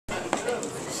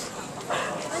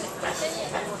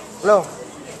Hello.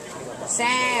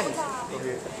 Sam.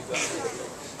 Okay.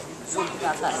 Zoom ke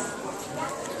atas.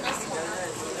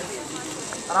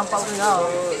 Nampak pun kau.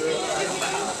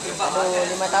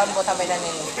 Aduh, 5 tahun kau sampai sana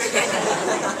ni.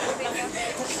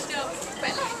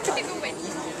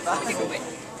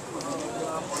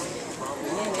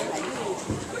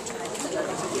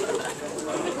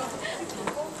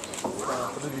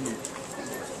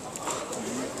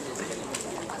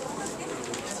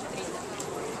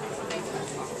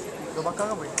 Kau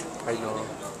bakar apa ni? I know.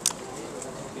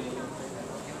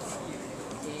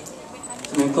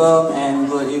 Assalamualaikum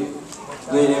and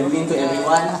good evening to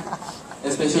everyone,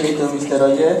 especially to Mr.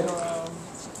 Roger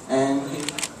and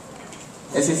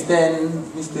assistant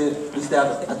Mr.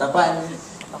 Atapan.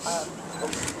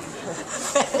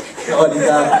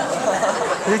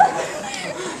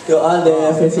 To all the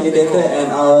facilitator and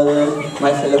all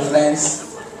my fellow friends.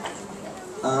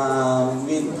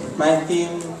 With my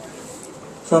team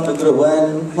from the group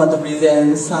 1 want to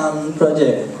present some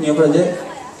new project.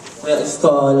 It's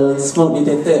called smoke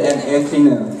detector and air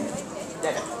cleaner.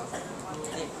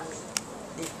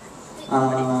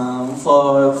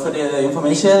 For further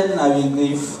information, I will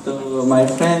give to my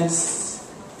friends.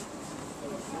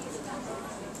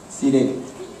 SEED.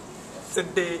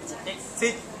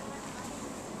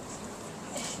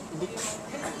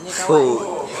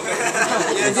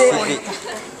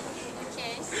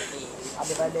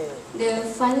 The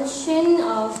function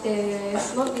of the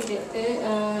smoke detector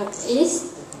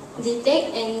is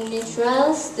detect and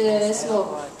neutralize the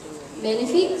smoke.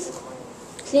 Benefits: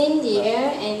 clean the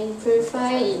air and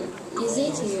purify it.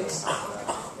 Easy to use.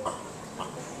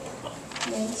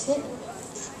 That's it.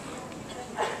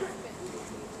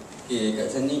 Okay, kat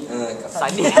sini,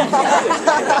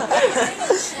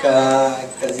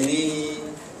 kat sini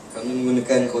kami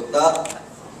menggunakan kotak,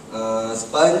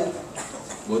 span,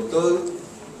 botol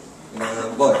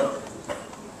dengan bot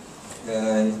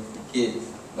dan sedikit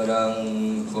barang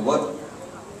bobot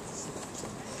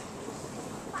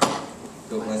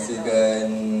untuk menghasilkan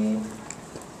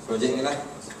projek ni lah.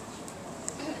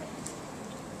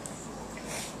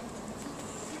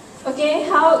 Okay,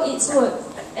 how it works?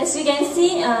 As you can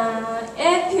see,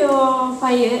 air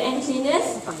purifier and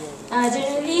cleaners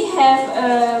generally have a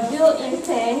built-in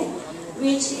fan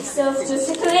which serves to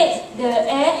circulate the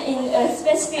air in a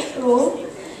specific room.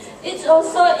 It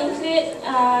also includes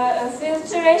a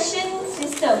filtration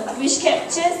system which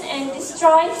captures and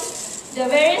destroys the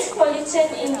various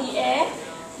pollutants in the air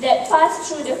that pass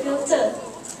through the filter.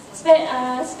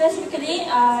 Specifically,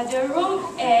 the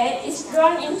room air is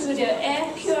drawn into the air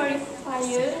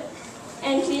purifier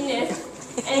and cleaners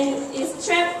and is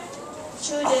trapped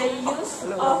through the use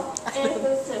of air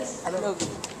filters.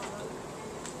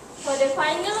 For the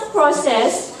final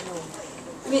process,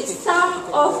 with some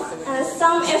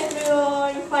air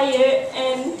purifier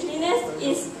and cleaners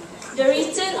is the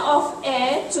return of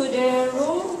air to the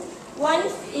room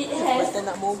once it has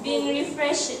been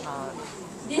refreshed.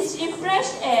 This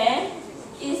refreshed air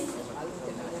is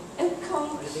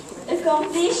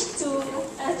accomplished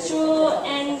through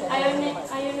an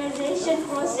ionization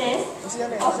process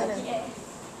of the air.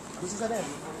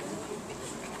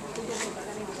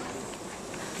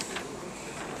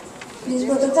 This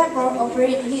prototype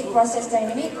operates heat process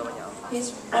dynamic.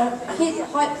 Heat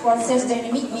hot process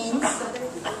dynamic means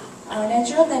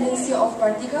natural tendency of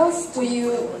particles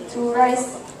to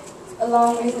rise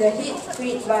along with the heat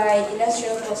created by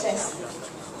industrial process.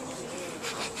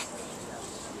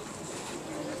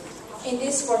 In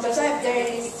this prototype, there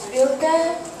is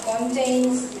filter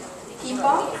contains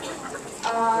HEPA.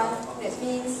 That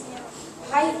means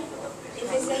high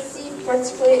efficiency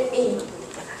particulate air.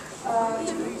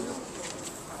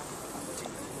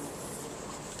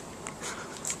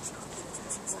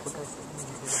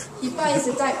 HEPA is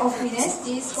a type of cleaners.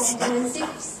 This comprehensive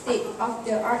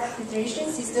state-of-the-art filtration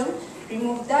system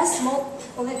removes dust, smoke,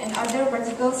 pollen, and other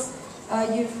particles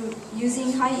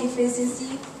using high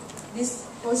efficiency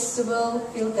disposable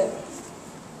filter.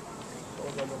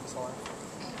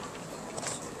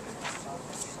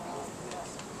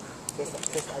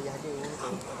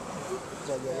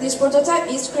 This prototype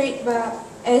is created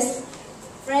as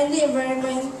friendly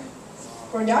environment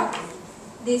product.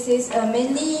 This is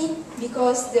mainly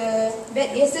because the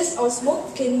bad gases or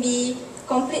smoke can be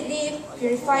completely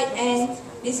purified, and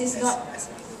this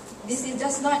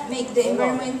does not make the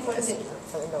environment polluted.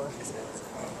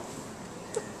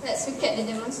 Let's look at the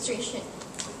demonstration.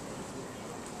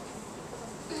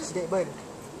 Sedek burn.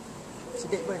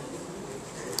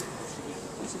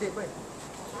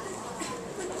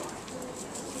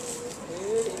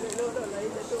 Lain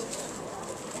jatuh.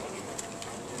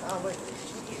 Burn.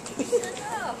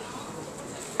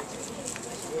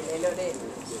 elok dek.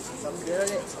 Sambil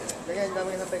dek.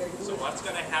 Jangan sampai kali kedua. So what's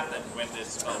going to happen when there's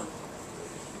smoke?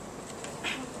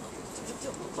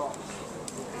 The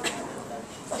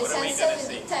What are we sensor gonna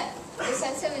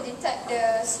will see? detect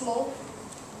the smoke,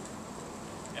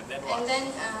 And then and what? then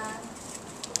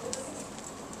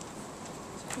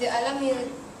the alarm will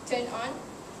turn on,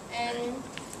 and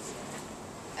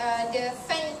the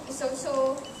fan is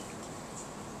also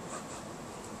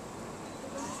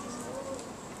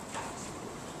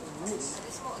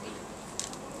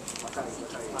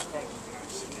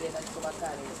Dia tak cukup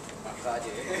bakar ni. Bakar je.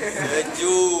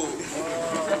 Sejuk.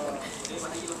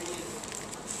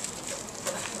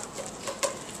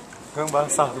 Kang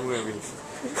basah semua habis.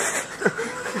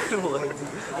 Dek.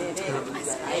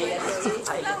 Air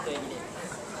jatuh ni.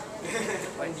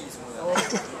 Mandi semua.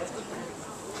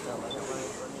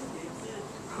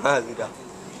 Ha, sudah.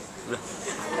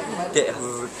 Dek.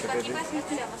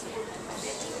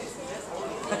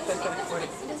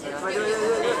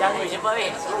 Jangan cepat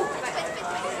weh.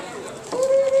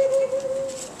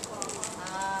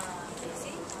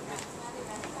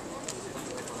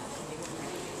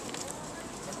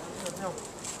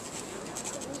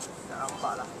 Tak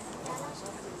nampak lah.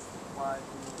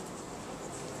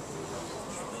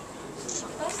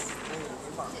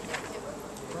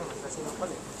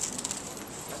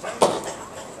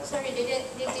 sorry, the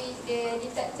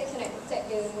detector cannot detect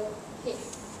the head.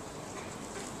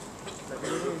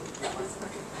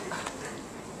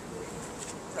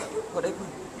 Kau dah pun.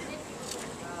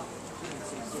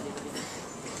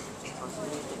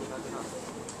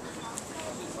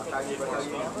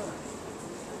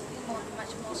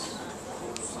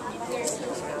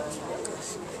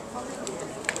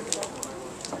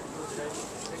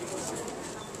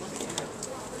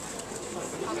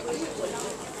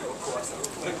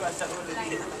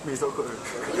 Besok kot.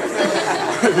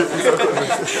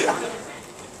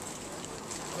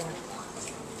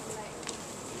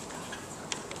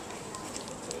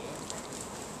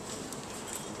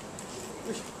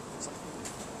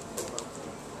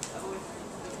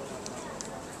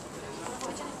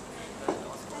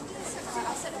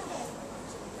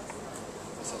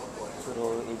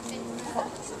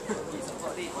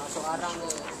 Masuk arang ke?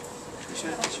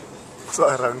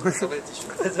 Seorang.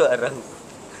 Seorang.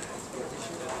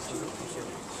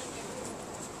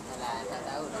 Alah, tak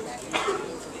tahu dah.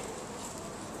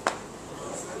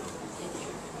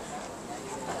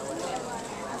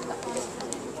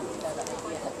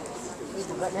 Ini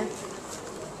tempatnya.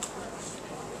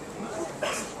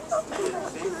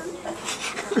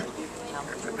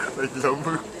 Lagi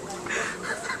lama.